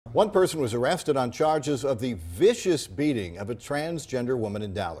One person was arrested on charges of the vicious beating of a transgender woman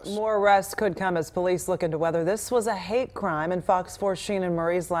in Dallas. More arrests could come as police look into whether this was a hate crime. And Fox 4's Shannon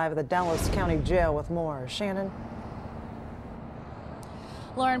Murray's live at the Dallas County Jail with more. Shannon.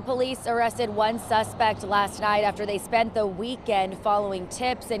 Lauren, police arrested one suspect last night after they spent the weekend following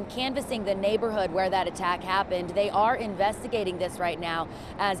tips and canvassing the neighborhood where that attack happened. They are investigating this right now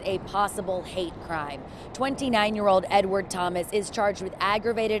as a possible hate crime. 29-year-old Edward Thomas is charged with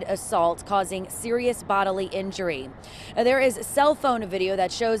aggravated assault causing serious bodily injury. There is cell phone video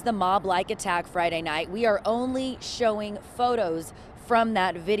that shows the mob-like attack Friday night. We are only showing photos from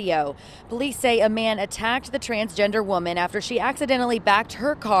that video. Police say a man attacked the transgender woman after she accidentally backed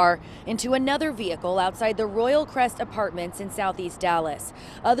her car into another vehicle outside the Royal Crest Apartments in Southeast Dallas.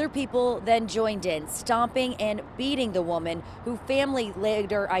 Other people then joined in, stomping and beating the woman, who family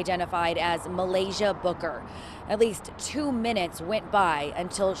later identified as Malaysia Booker. At least 2 minutes went by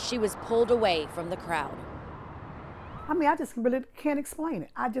until she was pulled away from the crowd. I mean, I just really can't explain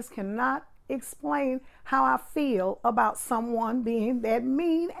it. I just cannot explain how I feel about someone being that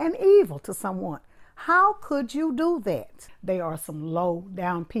mean and evil to someone. How could you do that? They are some low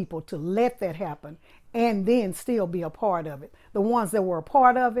down people to let that happen and then still be a part of it. The ones that were a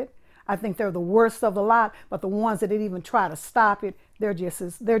part of it, I think they're the worst of the lot, but the ones that didn't even try to stop it, they're just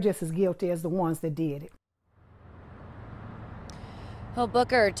as guilty as the ones that did it. Well,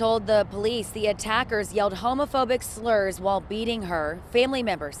 Booker told the police the attackers yelled homophobic slurs while beating her. Family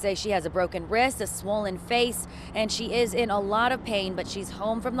members say she has a broken wrist, a swollen face, and she is in a lot of pain, but she's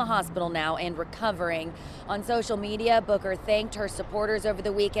home from the hospital now and recovering. On social media, Booker thanked her supporters over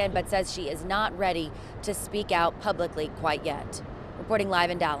the weekend, but says she is not ready to speak out publicly quite yet. Reporting live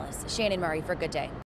in Dallas, Shannon Murray for Good Day.